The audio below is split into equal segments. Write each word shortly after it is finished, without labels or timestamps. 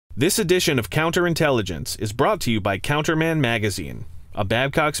This edition of Counterintelligence is brought to you by Counterman Magazine, a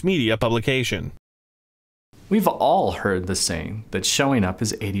Babcock's Media publication. We've all heard the saying that showing up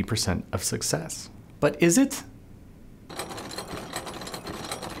is 80% of success. But is it?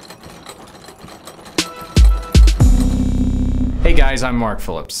 Hey guys, I'm Mark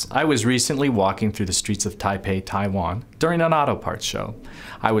Phillips. I was recently walking through the streets of Taipei, Taiwan during an auto parts show.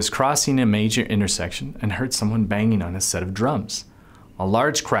 I was crossing a major intersection and heard someone banging on a set of drums. A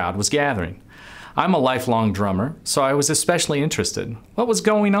large crowd was gathering. I'm a lifelong drummer, so I was especially interested. What was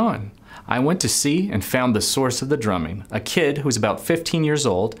going on? I went to see and found the source of the drumming, a kid who was about 15 years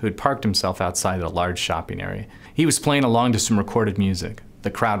old who had parked himself outside a large shopping area. He was playing along to some recorded music. The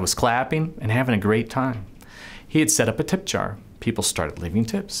crowd was clapping and having a great time. He had set up a tip jar. People started leaving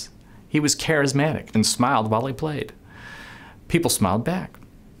tips. He was charismatic and smiled while he played. People smiled back.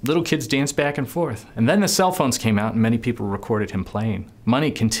 Little kids danced back and forth. And then the cell phones came out and many people recorded him playing.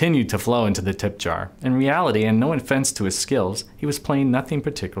 Money continued to flow into the tip jar. In reality, and no offense to his skills, he was playing nothing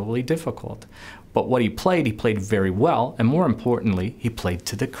particularly difficult. But what he played very well, and more importantly, he played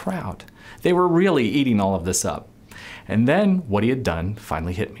to the crowd. They were really eating all of this up. And then what he had done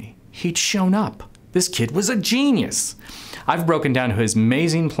finally hit me. He'd shown up. This kid was a genius. I've broken down his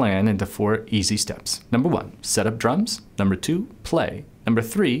amazing plan into 4 easy steps. Number 1, set up drums. Number 2, play. Number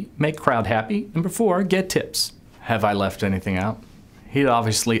 3, make crowd happy. Number 4, get tips. Have I left anything out? He'd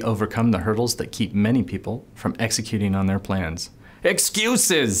obviously overcome the hurdles that keep many people from executing on their plans.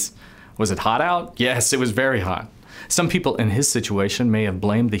 Excuses! Was it hot out? Yes, it was very hot. Some people in his situation may have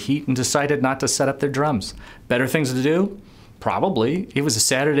blamed the heat and decided not to set up their drums. Better things to do? Probably. It was a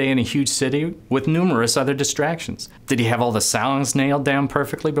Saturday in a huge city with numerous other distractions. Did he have all the sounds nailed down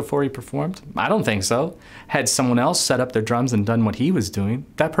perfectly before he performed? I don't think so. Had someone else set up their drums and done what he was doing,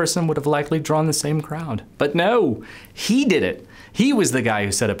 that person would have likely drawn the same crowd. But no, he did it. He was the guy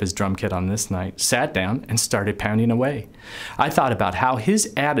who set up his drum kit on this night, sat down, and started pounding away. I thought about how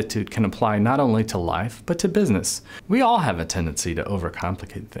his attitude can apply not only to life, but to business. We all have a tendency to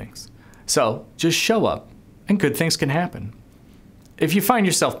overcomplicate things. So just show up, and good things can happen. If you find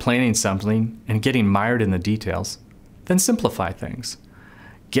yourself planning something and getting mired in the details, then simplify things.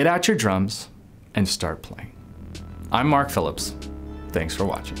 Get out your drums and start playing. I'm Mark Phillips. Thanks for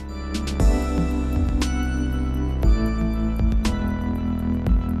watching.